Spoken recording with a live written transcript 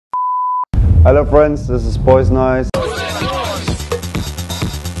Hello friends, this is Noize.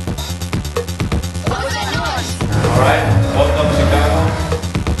 Alright, welcome to Chicago.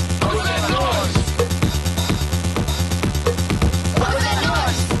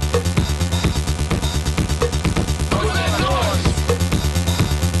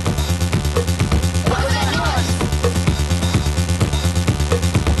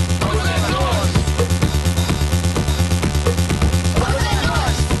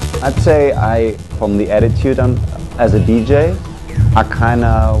 I'd say from the attitude as a DJ, I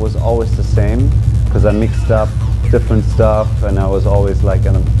kinda was always the same, because I mixed up different stuff and I was always like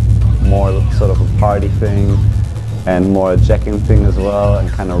in a more sort of a party thing and more a jacking thing as well,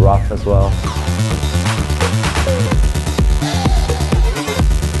 and kinda rough as well.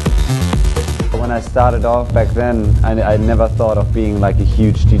 When I started off back then, I never thought of being like a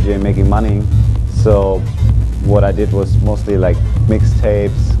huge DJ making money, so what I did was mostly like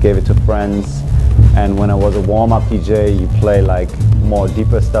mixtapes, gave it to friends, and when I was a warm-up DJ, you play like more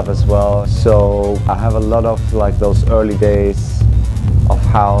deeper stuff as well. So I have a lot of like those early days of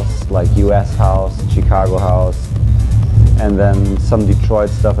house, like US house, Chicago house, and then some Detroit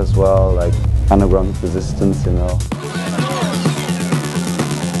stuff as well, like underground resistance, you know.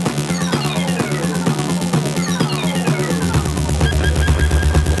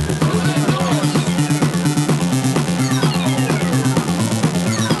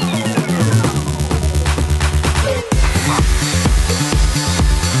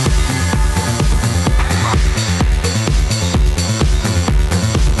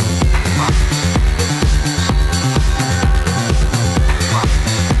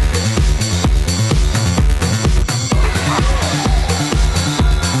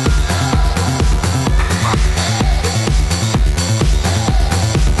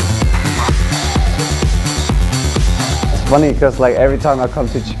 Funny because like every time I come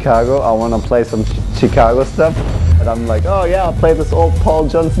to Chicago, I want to play some Chicago stuff, and I'm like, oh yeah, I'll play this old Paul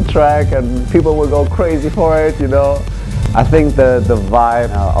Johnson track and people will go crazy for it, you know. I think the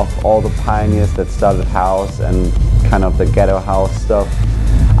vibe of all the pioneers that started house and kind of the ghetto house stuff,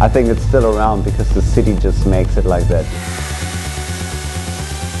 I think it's still around because the city just makes it like that.